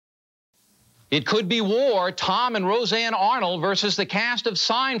It could be war, Tom and Roseanne Arnold versus the cast of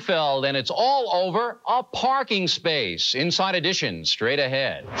Seinfeld, and it's all over a parking space. Inside Edition, straight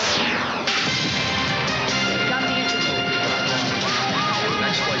ahead. Next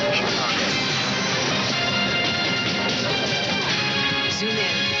flight to Chicago. Zoom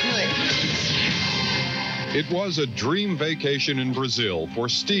in. It was a dream vacation in Brazil for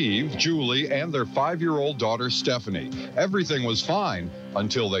Steve, Julie, and their 5-year-old daughter, Stephanie. Everything was fine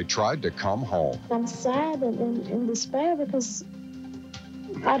until they tried to come home. I'm sad and in despair because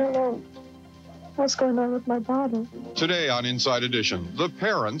I don't know what's going on with my daughter. Today on Inside Edition, the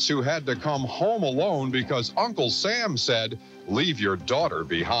parents who had to come home alone because Uncle Sam said, "Leave your daughter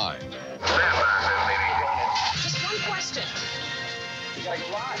behind." Just one question. You gotta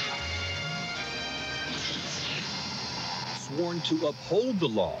go live. Sworn to uphold the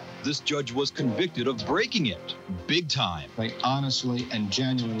law, this judge was convicted of breaking it, big time. I honestly and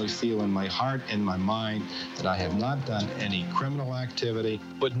genuinely feel in my heart and my mind that I have not done any criminal activity.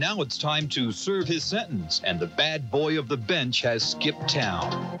 But now it's time to serve his sentence, and the bad boy of the bench has skipped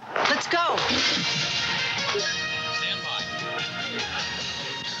town. Let's go. Stand by.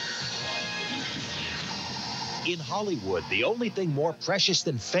 In Hollywood, the only thing more precious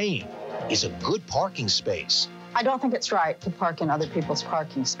than fame is a good parking space. I don't think it's right to park in other people's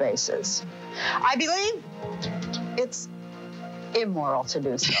parking spaces. I believe it's immoral to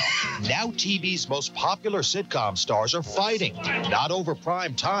do so. Now TV's most popular sitcom stars are fighting, not over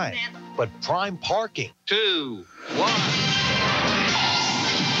prime time, but prime parking. 2, 1.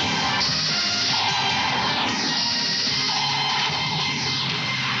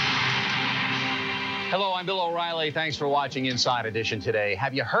 Hello, I'm Bill O'Reilly. Thanks for watching Inside Edition today.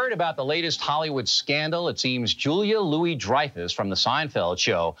 Have you heard about the latest Hollywood scandal? It seems Julia Louis-Dreyfus from the Seinfeld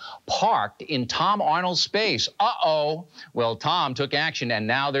show parked in Tom Arnold's space. Uh-oh. Well, Tom took action, and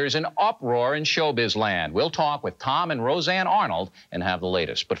now there's an uproar in showbiz land. We'll talk with Tom and Roseanne Arnold and have the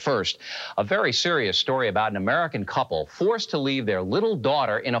latest. But first, a very serious story about an American couple forced to leave their little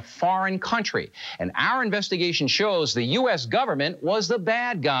daughter in a foreign country. And our investigation shows the U.S. government was the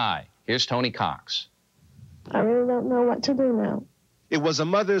bad guy. Here's Tony Cox. I really don't know what to do now. It was a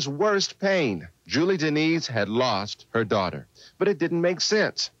mother's worst pain. Julie Denise had lost her daughter, but it didn't make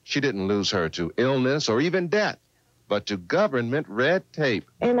sense. She didn't lose her to illness or even death, but to government red tape.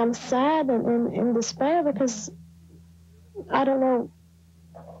 And I'm sad and in despair because I don't know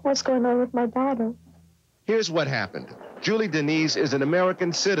what's going on with my daughter. Here's what happened. Julie Denise is an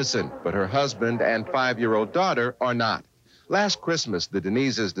American citizen, but her husband and 5-year-old daughter are not. Last Christmas, the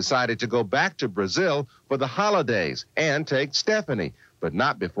Denises decided to go back to Brazil for the holidays and take Stephanie, but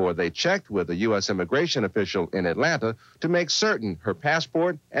not before they checked with a U.S. immigration official in Atlanta to make certain her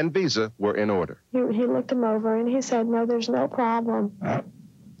passport and visa were in order. He looked him over and he said, "No, there's no problem."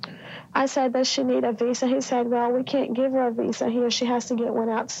 I said, "Does she need a visa?" He said, "Well, we can't give her a visa here. She has to get one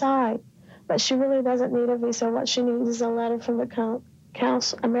outside. But she really doesn't need a visa. What she needs is a letter from the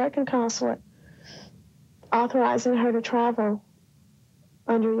American consulate authorizing her to travel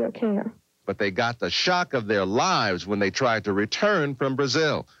under your care." But they got the shock of their lives when they tried to return from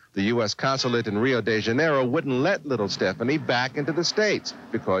Brazil. The U.S. consulate in Rio de Janeiro wouldn't let little Stephanie back into the States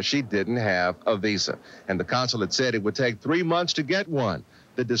because she didn't have a visa. And the consulate said it would take 3 months to get one.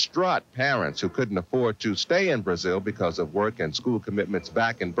 The distraught parents who couldn't afford to stay in Brazil because of work and school commitments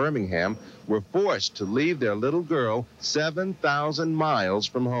back in Birmingham were forced to leave their little girl 7,000 miles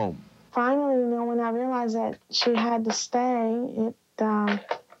from home. Finally, when I realized that she had to stay,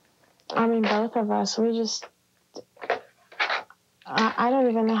 both of us, we just, I don't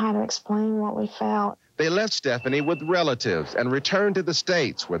even know how to explain what we felt. They left Stephanie with relatives and returned to the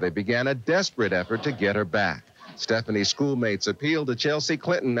States, where they began a desperate effort to get her back. Stephanie's schoolmates appealed to Chelsea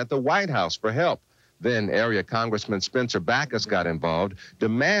Clinton at the White House for help. Then area Congressman Spencer Backus got involved,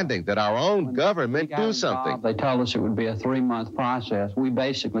 demanding that our own government do something. They told us it would be a 3-month process. We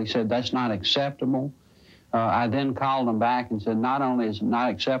basically said that's not acceptable. I then called them back and said, not only is it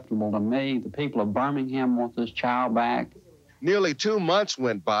not acceptable to me, the people of Birmingham want this child back. Nearly 2 months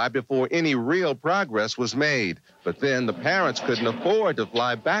went by before any real progress was made. But then the parents couldn't afford to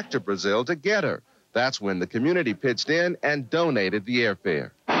fly back to Brazil to get her. That's when the community pitched in and donated the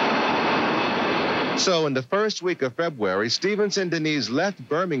airfare. So in the first week of February, Stevenson Denise left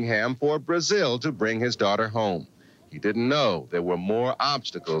Birmingham for Brazil to bring his daughter home. He didn't know there were more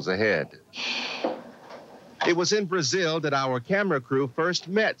obstacles ahead. It was in Brazil that our camera crew first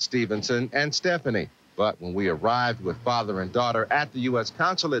met Stevenson and Stephanie. But when we arrived with father and daughter at the U.S.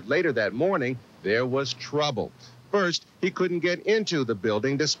 consulate later that morning, there was trouble. First, he couldn't get into the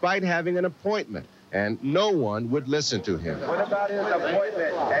building despite having an appointment, and no one would listen to him. What about his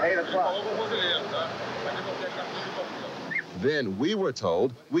appointment at 8 o'clock. Then we were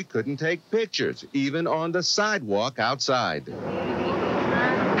told we couldn't take pictures, even on the sidewalk outside. This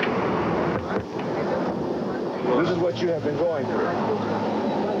is what you have been going through.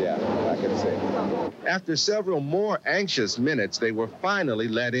 Yeah, I can see. After several more anxious minutes, they were finally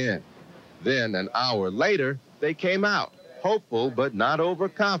let in. Then, an hour later, they came out, hopeful but not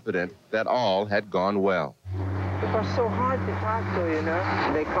overconfident that all had gone well. It was so hard to talk to, you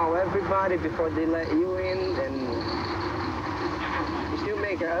know. They call everybody before they let you in, and you still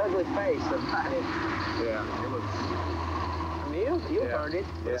make an ugly face about it. Yeah, it was... I mean, you heard it.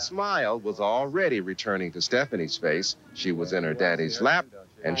 The smile was already returning to Stephanie's face. She was in her daddy's lap,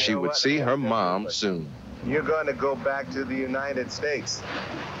 and she would see her mom soon. You're going to go back to the United States.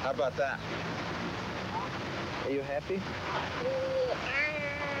 How about that? Are you happy?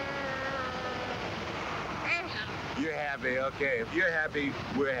 You're happy, okay. If you're happy,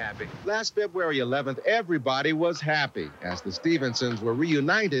 we're happy. Last February 11th, everybody was happy as the Stevensons were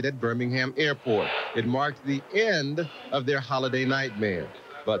reunited at Birmingham Airport. It marked the end of their holiday nightmare.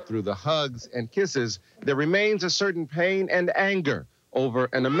 But through the hugs and kisses, there remains a certain pain and anger over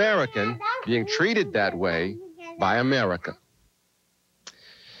an American being treated that way by America.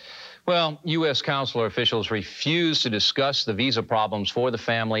 Well, U.S. consular officials refused to discuss the visa problems for the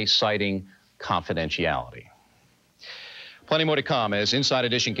family, citing confidentiality. Plenty more to come as Inside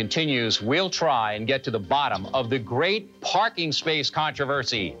Edition continues. We'll try and get to the bottom of the great parking space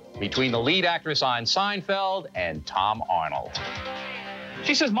controversy between the lead actress on Seinfeld and Tom Arnold.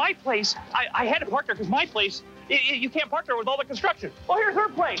 She says, my place, I had to park there because my place, you can't park there with all the construction. Well, here's her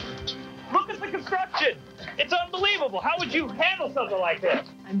place. Look at the construction. It's unbelievable. How would you handle something like this?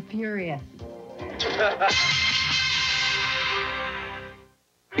 I'm furious.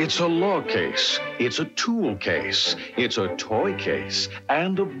 It's a law case, it's a tool case, it's a toy case,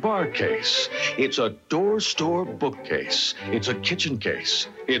 and a bar case. It's a door store bookcase, it's a kitchen case,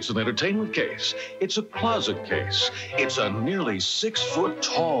 it's an entertainment case, it's a closet case, it's a nearly 6-foot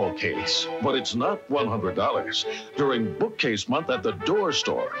tall case. But it's not $100. During Bookcase Month at the Door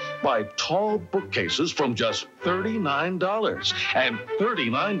Store, buy tall bookcases from just $39. And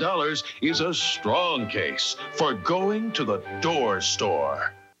 $39 is a strong case for going to the door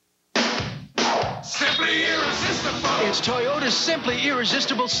store. Simply irresistible. It's Toyota's Simply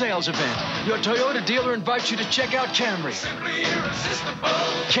Irresistible sales event. Your Toyota dealer invites you to check out Camry. Simply irresistible.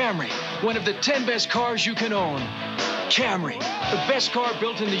 Camry, one of the 10 best cars you can own. Camry, the best car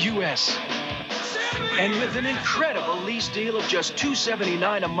built in the U.S. And with an incredible lease deal of just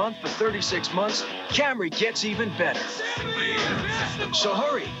 $279 a month for 36 months, Camry gets even better. So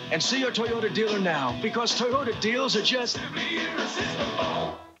hurry and see your Toyota dealer now, because Toyota deals are just...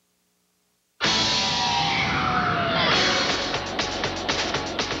 irresistible.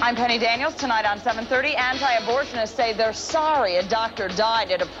 I'm Penny Daniels. Tonight on 7:30, anti-abortionists say they're sorry a doctor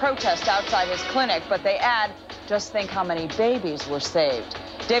died at a protest outside his clinic, but they add, just think how many babies were saved.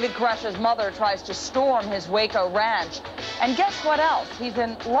 David Koresh's mother tries to storm his Waco ranch. And guess what else? He's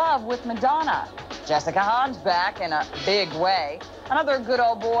in love with Madonna. Jessica Hahn's back in a big way. Another good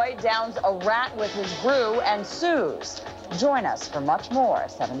old boy downs a rat with his brew and sues. Join us for much more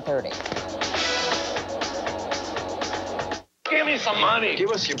at 7:30. Give me some money. Give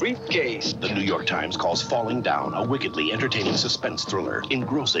us your briefcase. The New York Times calls Falling Down a wickedly entertaining suspense thriller,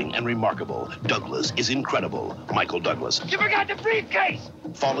 engrossing and remarkable. Douglas is incredible. Michael Douglas. You forgot the briefcase.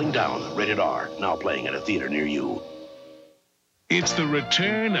 Falling Down, rated R, now playing at a theater near you. It's the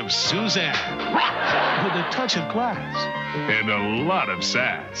return of Suzanne with a touch of class and a lot of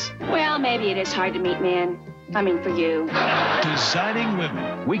sass. Well, maybe it is hard to meet men. I mean, for you. Designing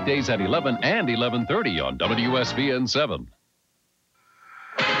Women. Weekdays at 11 and 11:30 on WSVN 7.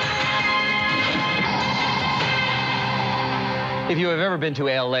 If you have ever been to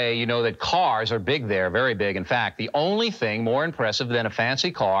L.A., you know that cars are big there, very big. In fact, the only thing more impressive than a fancy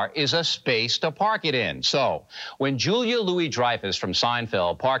car is a space to park it in. So when Julia Louis-Dreyfus from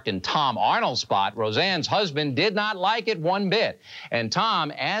Seinfeld parked in Tom Arnold's spot, Roseanne's husband did not like it one bit. And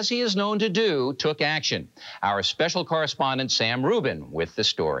Tom, as he is known to do, took action. Our special correspondent, Sam Rubin, with the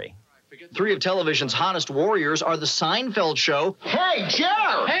story. Three of television's hottest warriors are the Seinfeld Show. Hey,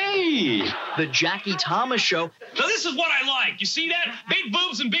 Jer! Hey! The Jackie Thomas Show. Now, this is what I like. You see that? Big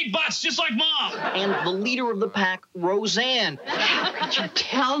boobs and big butts, just like Mom. And the leader of the pack, Roseanne. How could you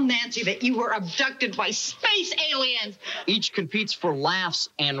tell Nancy that you were abducted by space aliens? Each competes for laughs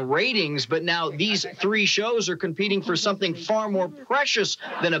and ratings, but now these three shows are competing for something far more precious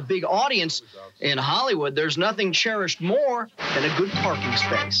than a big audience. In Hollywood, there's nothing cherished more than a good parking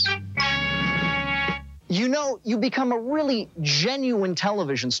space. You know, you become a really genuine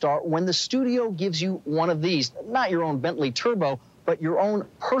television star when the studio gives you one of these. Not your own Bentley Turbo, but your own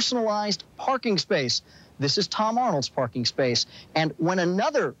personalized parking space. This is Tom Arnold's parking space. And when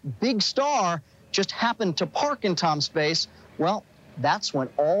another big star just happened to park in Tom's space, well, that's when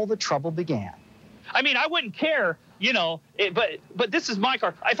all the trouble began. I mean, I wouldn't care, you know, but this is my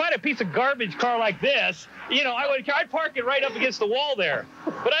car. If I had a piece of garbage car like this, you know, I wouldn't care. I'd park it right up against the wall there.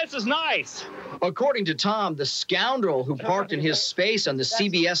 But this is nice. According to Tom, the scoundrel who parked in his space on the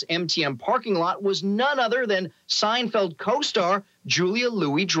CBS MTM parking lot was none other than Seinfeld co-star Julia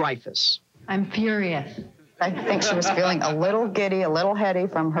Louis-Dreyfus. I'm furious. I think she was feeling a little giddy, a little heady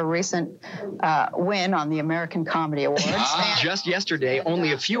from her recent win on the American Comedy Awards. Just yesterday,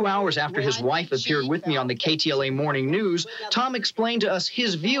 only a few hours after his wife appeared with me on the KTLA Morning News, Tom explained to us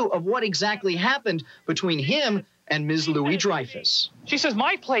his view of what exactly happened between him and Ms. Louis-Dreyfus. She says,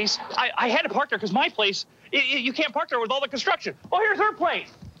 my place, I had to park there because my place, you can't park there with all the construction. Well, here's her place.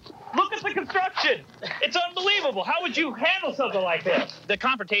 Look at the construction. It's unbelievable. How would you handle something like this? The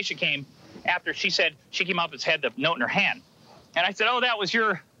confrontation came after she said she came up and had the note in her hand. And I said, oh, that was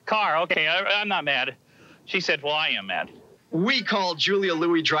your car. Okay, I'm not mad. She said, well, I am mad. We called Julia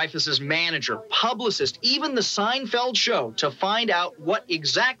Louis-Dreyfus's manager, publicist, even the Seinfeld show to find out what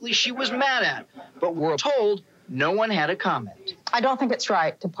exactly she was mad at. But we're told no one had a comment. I don't think it's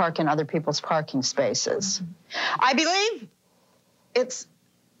right to park in other people's parking spaces. I believe it's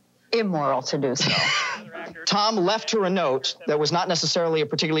immoral to do so. Tom left her a note that was not necessarily a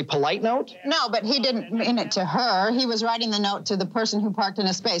particularly polite note. No, but he didn't mean it to her. He was writing the note to the person who parked in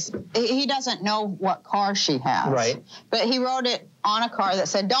his space. He doesn't know what car she has. Right. But he wrote it on a car that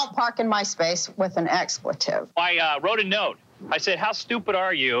said, don't park in my space, with an expletive. I wrote a note. I said, how stupid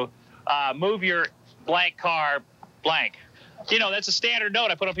are you? Move your blank car blank. You know, that's a standard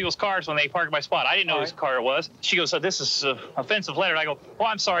note I put on people's cars when they park in my spot. I didn't know whose car it was. She goes, so this is an offensive letter. And I go, well,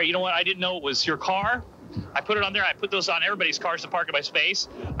 I'm sorry. You know what? I didn't know it was your car. I put it on there. I put those on everybody's cars to park in my space.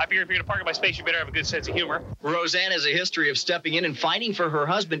 I figure if you're going to park in my space, you better have a good sense of humor. Roseanne has a history of stepping in and fighting for her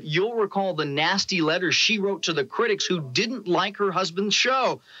husband. You'll recall the nasty letters she wrote to the critics who didn't like her husband's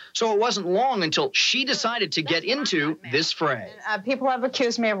show. So it wasn't long until she decided to get into this fray. People have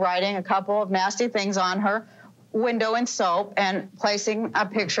accused me of writing a couple of nasty things on her window in soap and placing a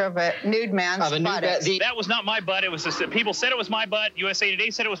picture of a nude man's butt. That was not my butt. It was just, people said it was my butt. USA Today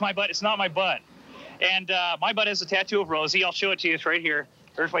said it was my butt. It's not my butt. And my butt has a tattoo of Rosie. I'll show it to you. It's right here.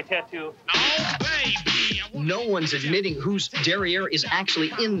 There's my tattoo. Oh, baby. No one's admitting whose derriere is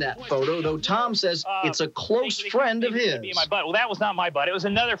actually in that photo, though Tom says it's a close friend of his. My butt. Well, that was not my butt. It was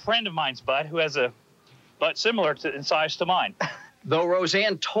another friend of mine's butt who has a butt similar in size to mine. Though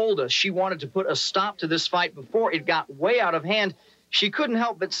Roseanne told us she wanted to put a stop to this fight before it got way out of hand, she couldn't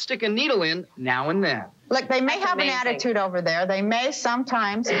help but stick a needle in now and then. Look, they may have an attitude over there. They may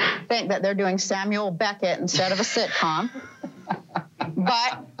sometimes think that they're doing Samuel Beckett instead of a sitcom.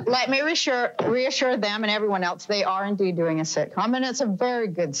 But let me reassure them and everyone else they are indeed doing a sitcom, and it's a very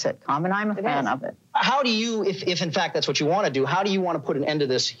good sitcom, and I'm a fan of it. How do you, if in fact that's what you want to do, how do you want to put an end to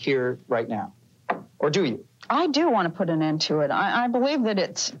this here right now? Or do you? I do want to put an end to it. I believe that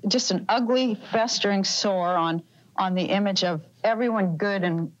it's just an ugly, festering sore on the image of everyone good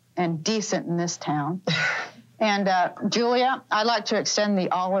and decent in this town. And Julia, I'd like to extend the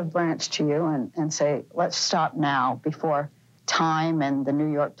olive branch to you and say, let's stop now before Time and the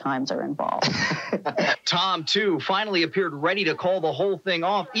New York Times are involved. Tom, too, finally appeared ready to call the whole thing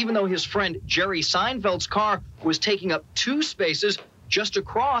off, even though his friend Jerry Seinfeld's car was taking up 2 spaces just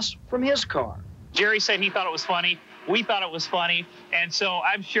across from his car. Jerry said he thought it was funny. We thought it was funny. And so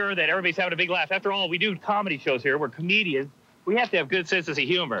I'm sure that everybody's having a big laugh. After all, we do comedy shows here. We're comedians. We have to have good senses of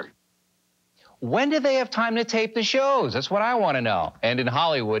humor. When do they have time to tape the shows? That's what I want to know. And in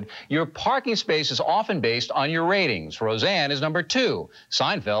Hollywood, your parking space is often based on your ratings. Roseanne is number 2.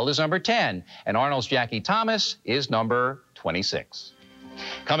 Seinfeld is number 10. And Arnold's Jackie Thomas is number 26.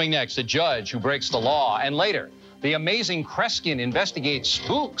 Coming next, a judge who breaks the law. And later, the amazing Kreskin investigates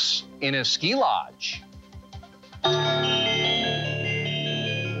spooks in a ski lodge.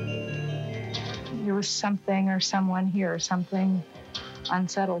 There was something or someone here, something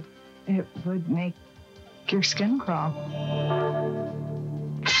unsettled. It would make your skin crawl.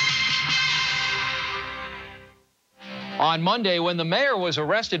 On Monday, when the mayor was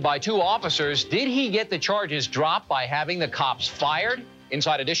arrested by 2 officers, did he get the charges dropped by having the cops fired?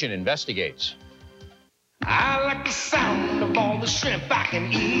 Inside Edition investigates. I like the sound of all the shrimp I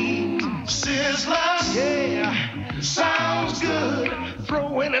can eat. Sizzler, yeah, sounds good.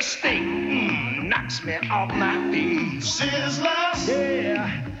 Throw in a steak, knocks me off my feet. Sizzler,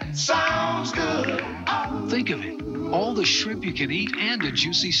 yeah, sounds good. Think of it. All the shrimp you can eat and a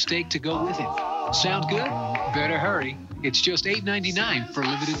juicy steak to go with it. Sound good? Better hurry. It's just $8.99 for a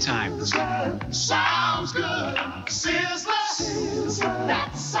limited time. Sounds good. Sizzler.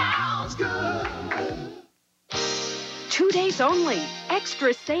 That sounds good. 2 days only.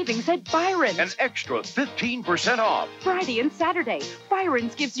 Extra savings at Byron's. An extra 15% off. Friday and Saturday,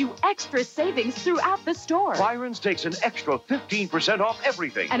 Byron's gives you extra savings throughout the store. Byron's takes an extra 15% off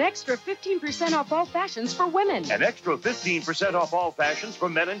everything. An extra 15% off all fashions for women. An extra 15% off all fashions for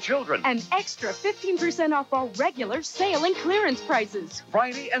men and children. An extra 15% off all regular sale and clearance prices.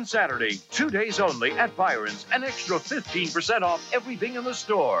 Friday and Saturday, 2 days only at Byron's. An extra 15% off everything in the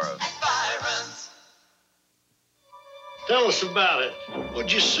store. Byron's. Tell us about it.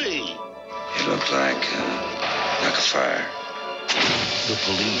 What'd you see? It looked like a fire. The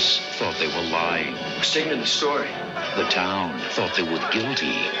police thought they were lying. We're sticking to the story. The town thought they were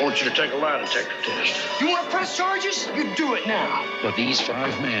guilty. I want you to take a lie detector test. You want to press charges? You do it now. But these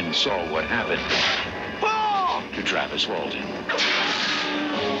 5 men saw what happened to Travis Walton.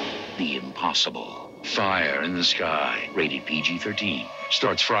 The impossible. Fire in the Sky. Rated PG-13.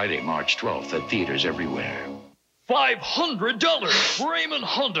 Starts Friday, March 12th at theaters everywhere. $500! Raymond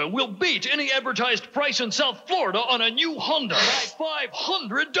Honda will beat any advertised price in South Florida on a new Honda by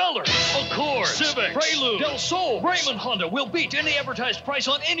 $500. Accord, Civic, Prelude, Del Sol. Raymond Honda will beat any advertised price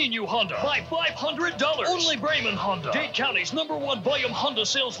on any new Honda by $500. Only Raymond Honda, Dade County's #1 volume Honda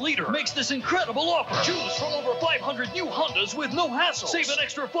sales leader, makes this incredible offer. Choose from over 500 new Hondas with no hassle. Save an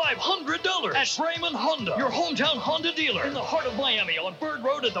extra $500 at Raymond Honda, your hometown Honda dealer in the heart of Miami on Bird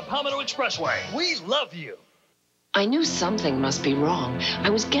Road at the Palmetto Expressway. We love you. I knew something must be wrong. I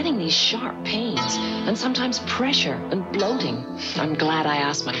was getting these sharp pains and sometimes pressure and bloating. I'm glad I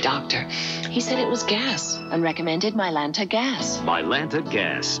asked my doctor. He said it was gas and recommended Mylanta Gas. Mylanta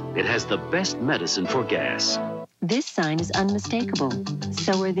Gas. It has the best medicine for gas. This sign is unmistakable.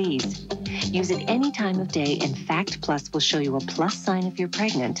 So are these. Use it any time of day, and Fact Plus will show you a plus sign if you're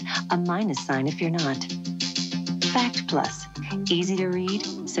pregnant, a minus sign if you're not. Fact Plus. Easy to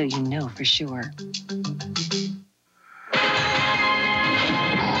read, so you know for sure.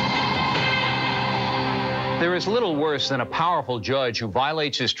 There is little worse than a powerful judge who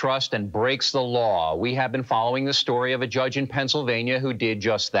violates his trust and breaks the law. We have been following the story of a judge in Pennsylvania who did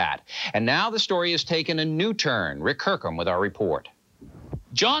just that. And now the story has taken a new turn. Rick Kirkham with our report.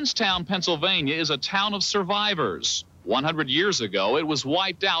 Johnstown, Pennsylvania is a town of survivors. 100 years ago, it was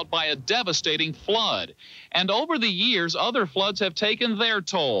wiped out by a devastating flood. And over the years, other floods have taken their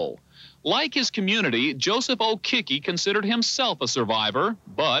toll. Like his community, Joseph O'Kickey considered himself a survivor,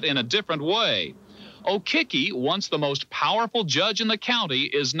 but in a different way. O'Kickey, once the most powerful judge in the county,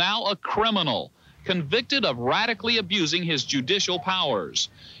 is now a criminal, convicted of radically abusing his judicial powers.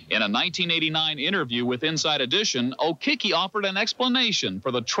 In a 1989 interview with Inside Edition, O'Kickey offered an explanation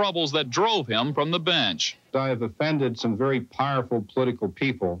for the troubles that drove him from the bench. I have offended some very powerful political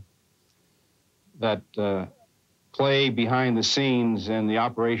people that play behind the scenes in the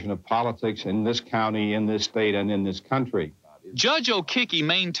operation of politics in this county, in this state, and in this country. Judge O'Kickey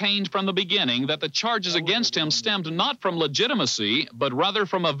maintained from the beginning that the charges against him stemmed not from legitimacy, but rather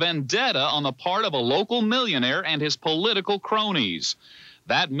from a vendetta on the part of a local millionaire and his political cronies.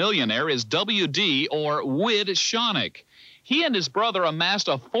 That millionaire is W.D. or Wid Shonick. He and his brother amassed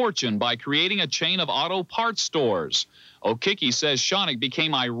a fortune by creating a chain of auto parts stores. O'Kickey says Shonick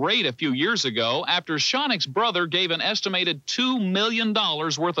became irate a few years ago after Shonick's brother gave an estimated $2 million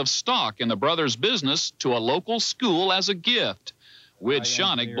worth of stock in the brother's business to a local school as a gift, with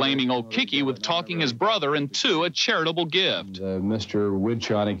Shonick blaming O'Kickey with talking his brother into a charitable gift. Mr. Wid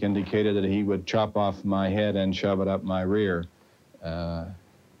Shonick indicated that he would chop off my head and shove it up my rear.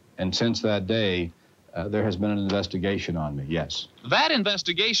 And since that day, there has been an investigation on me, yes. That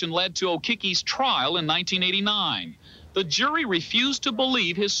investigation led to O'Kickey's trial in 1989. The jury refused to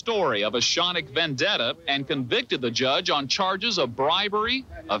believe his story of a Shonick vendetta and convicted the judge on charges of bribery,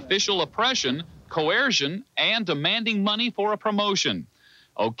 official oppression, coercion, and demanding money for a promotion.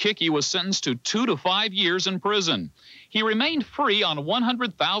 O'Kickey was sentenced to 2 to 5 years in prison. He remained free on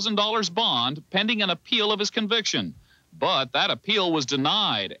 $100,000 bond pending an appeal of his conviction. But that appeal was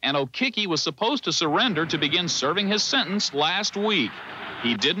denied, and O'Kickey was supposed to surrender to begin serving his sentence last week.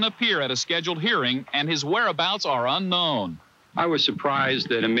 He didn't appear at a scheduled hearing, and his whereabouts are unknown. I was surprised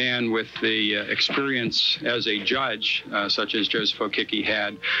that a man with the experience as a judge, such as Joseph O'Kickey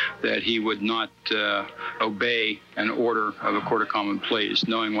had, that he would not obey an order of a court of common pleas,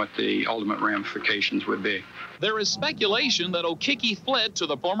 knowing what the ultimate ramifications would be. There is speculation that O'Kickey fled to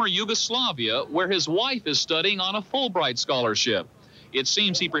the former Yugoslavia, where his wife is studying on a Fulbright scholarship. It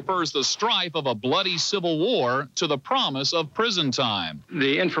seems he prefers the strife of a bloody civil war to the promise of prison time.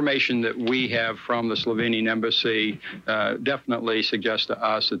 The information that we have from the Slovenian embassy definitely suggests to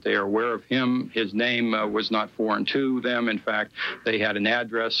us that they are aware of him. His name was not foreign to them. In fact, they had an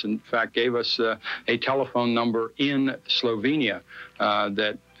address, in fact, gave us a telephone number in Slovenia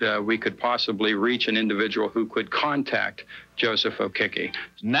that we could possibly reach an individual who could contact Joseph Okicki.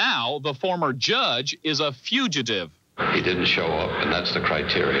 Now the former judge is a fugitive. He didn't show up, and that's the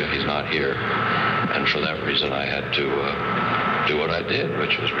criteria. He's not here. And for that reason, I had to do what I did,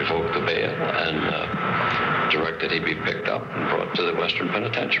 which was revoke the bail and direct that he be picked up and brought to the Western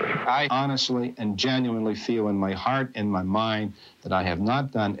Penitentiary. I honestly and genuinely feel in my heart and my mind that I have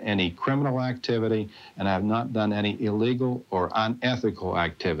not done any criminal activity and I have not done any illegal or unethical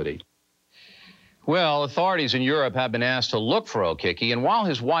activity. Well, authorities in Europe have been asked to look for Okicki, and while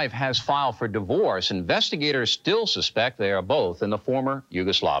his wife has filed for divorce, investigators still suspect they are both in the former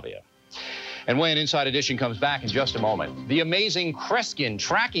Yugoslavia. And when Inside Edition comes back in just a moment, the amazing Kreskin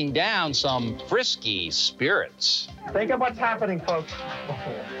tracking down some frisky spirits. Think of what's happening, folks.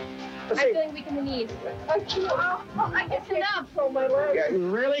 I'm feeling weak in the knees. I can't stand up. Yeah, you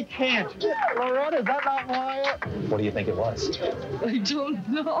really can't. Loretta, is that not why? What do you think it was? I don't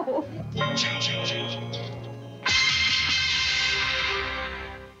know.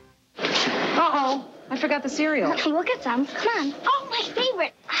 Uh-oh. I forgot the cereal. Okay, we'll get some. Come on. Oh, my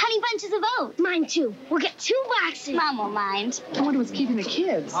favorite. Honey Bunches of Oats. Mine, too. We'll get 2 boxes. Mom won't mind. I wonder what's keeping the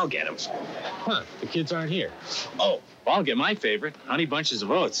kids. I'll get them. Huh, the kids aren't here. Oh, well, I'll get my favorite, Honey Bunches of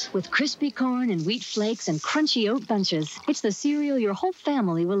Oats. With crispy corn and wheat flakes and crunchy oat bunches, it's the cereal your whole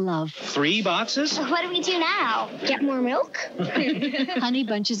family will love. 3 boxes? So what do we do now? Get more milk? Honey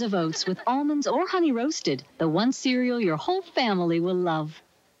Bunches of Oats with almonds or honey roasted, the one cereal your whole family will love.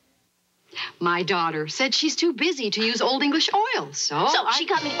 My daughter said she's too busy to use Old English oil, so she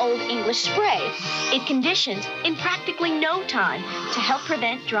got me Old English spray. It conditions in practically no time to help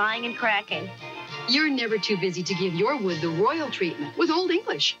prevent drying and cracking. You're never too busy to give your wood the royal treatment with Old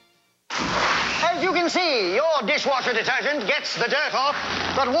English. As you can see, your dishwasher detergent gets the dirt off,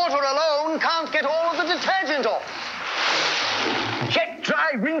 but water alone can't get all of the detergent off. Jet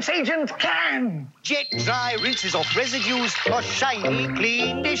Dry Rinse Agent can. Jet Dry rinses off residues for shiny,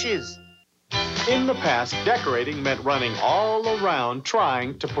 clean dishes. In the past, decorating meant running all around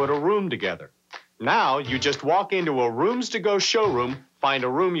trying to put a room together. Now, you just walk into a Rooms-to-Go showroom, find a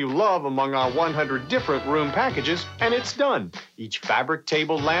room you love among our 100 different room packages, and it's done. Each fabric,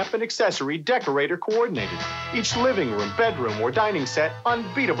 table, lamp, and accessory decorator coordinated. Each living room, bedroom, or dining set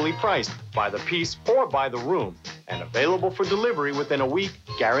unbeatably priced, by the piece or by the room, and available for delivery within a week,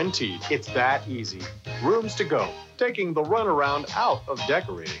 guaranteed. It's that easy. Rooms-to-Go, taking the runaround out of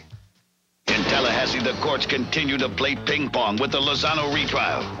decorating. In Tallahassee, the courts continue to play ping pong with the Lozano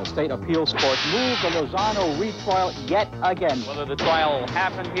retrial. The state appeals court moved the Lozano retrial yet again. Whether the trial will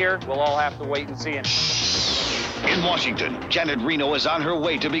happen here, we'll all have to wait and see. In Washington, Janet Reno is on her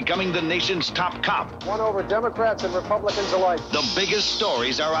way to becoming the nation's top cop. Won over Democrats and Republicans alike. The biggest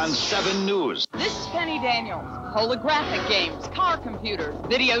stories are on 7 News. This is Penny Daniels. Holographic games, car computers,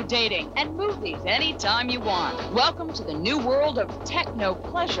 video dating, and movies anytime you want. Welcome to the new world of techno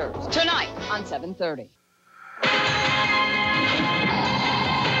pleasures. Tonight on 7:30.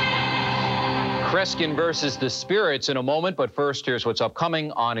 Kreskin versus the spirits in a moment, but first, here's what's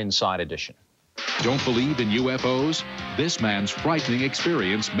upcoming on Inside Edition. Don't believe in UFOs? This man's frightening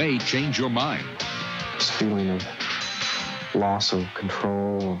experience may change your mind. This feeling of loss of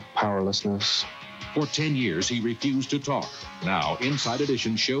control, powerlessness. For 10 years, he refused to talk. Now, Inside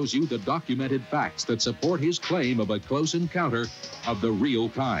Edition shows you the documented facts that support his claim of a close encounter of the real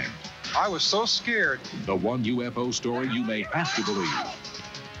kind. I was so scared. The one UFO story you may have to believe.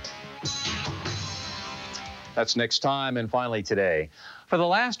 That's next time, and finally today. For the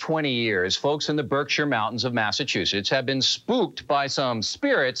last 20 years, folks in the Berkshire Mountains of Massachusetts have been spooked by some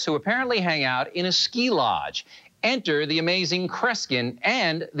spirits who apparently hang out in a ski lodge. Enter the amazing Kreskin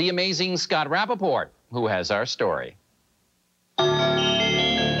and the amazing Scott Rappaport, who has our story.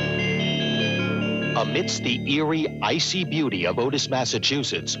 Amidst the eerie, icy beauty of Otis,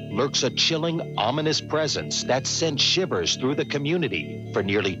 Massachusetts, lurks a chilling, ominous presence that sent shivers through the community for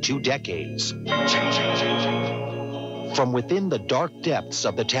nearly 2 decades. From within the dark depths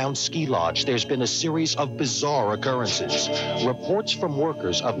of the town's ski lodge, there's been a series of bizarre occurrences. Reports from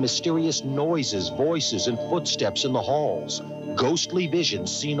workers of mysterious noises, voices, and footsteps in the halls. Ghostly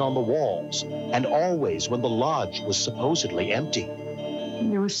visions seen on the walls. And always when the lodge was supposedly empty.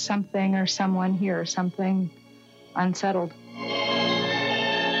 There was something or someone here, something unsettled.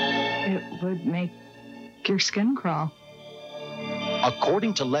 It would make your skin crawl.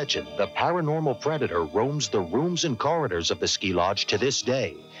 According to legend, the paranormal predator roams the rooms and corridors of the ski lodge to this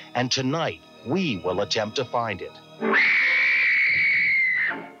day, and tonight we will attempt to find it.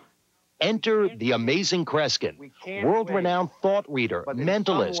 Enter the amazing Kreskin, world-renowned thought reader,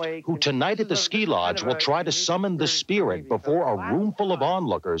 mentalist, who tonight at the ski lodge will try to summon the spirit before a room full of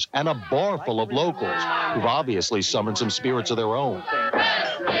onlookers and a bar full of locals, who've obviously summoned some spirits of their own.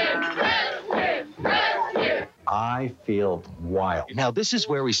 I feel wild. Now, this is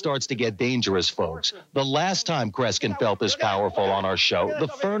where he starts to get dangerous, folks. The last time Kreskin felt this powerful on our show, the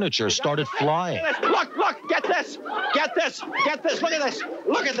furniture started flying. Look, get this! Get this! Get this! Look at this!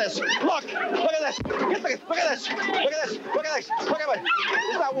 Look at this! Look at this! Look at this! Look at this! Look at this! Look at this! Look at it!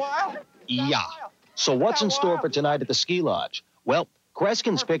 Is that wild? Yeah. So what's in store for tonight at the ski lodge? Well,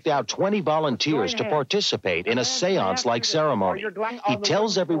 Kreskin's picked out 20 volunteers to participate in a seance-like ceremony. He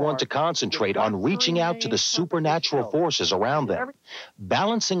tells everyone to concentrate on reaching out to the supernatural forces around them.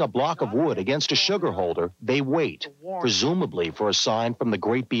 Balancing a block of wood against a sugar holder, they wait, presumably for a sign from the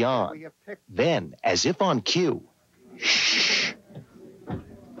great beyond. Then, as if on cue,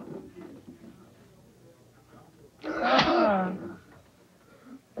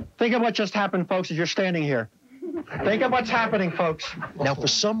 think of what just happened, folks, as you're standing here. Think of what's happening, folks. Now, for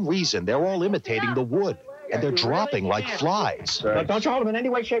some reason, they're all imitating the wood, and they're dropping like flies. But don't you hold them in any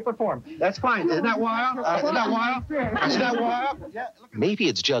way, shape, or form. That's fine. Isn't that wild? Isn't that wild? Isn't that wild? Maybe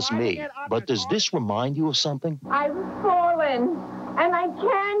it's just me, but does this remind you of something? I've fallen, and I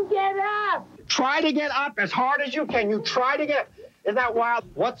can't get up. Try to get up as hard as you can. You try to get... Isn't that wild?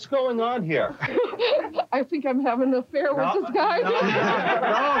 What's going on here? I think I'm having an affair with this guy. No,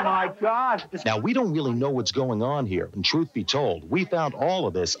 my God. Now, we don't really know what's going on here, and truth be told, we found all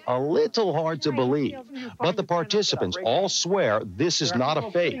of this a little hard to believe. But the participants all swear this is not a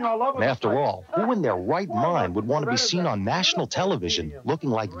fake. And after all, who in their right mind would want to be seen on national television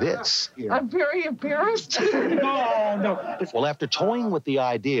looking like this? I'm very embarrassed. No. Well, after toying with the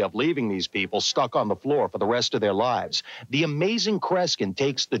idea of leaving these people stuck on the floor for the rest of their lives, the amazing Kreskin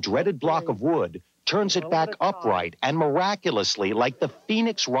takes the dreaded block of wood, turns it back upright, and miraculously, like the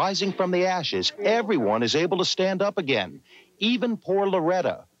phoenix rising from the ashes, everyone is able to stand up again. Even poor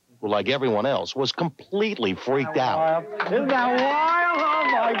Loretta, who, like everyone else, was completely freaked out. Isn't that wild? Oh,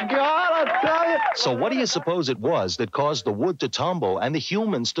 my God, I'll tell you. So what do you suppose it was that caused the wood to tumble and the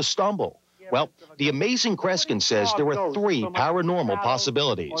humans to stumble? Well, the amazing Kreskin says there are 3 paranormal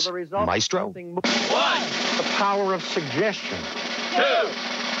possibilities. Maestro? 1. The power of suggestion. 2.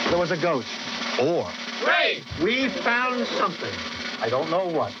 There was a ghost. 4. 3. We found something. I don't know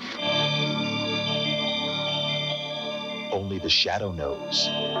what. Only the shadow knows.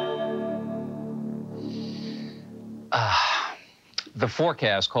 The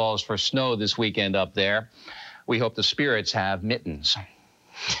forecast calls for snow this weekend up there. We hope the spirits have mittens.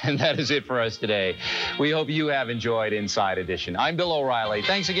 And that is it for us today. We hope you have enjoyed Inside Edition. I'm Bill O'Reilly.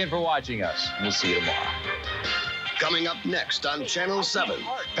 Thanks again for watching us. We'll see you tomorrow. Coming up next on Channel 7,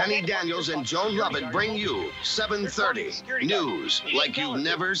 Penny Daniels and Joan Lovett bring you 7:30 news like you've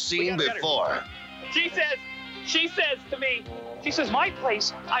never seen before. She says to me, she says, my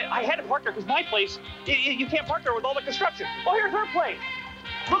place, I had to park there because my place, you can't park there with all the construction. Well, here's her place.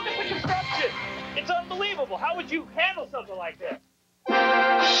 Look at the construction. It's unbelievable. How would you handle something like this?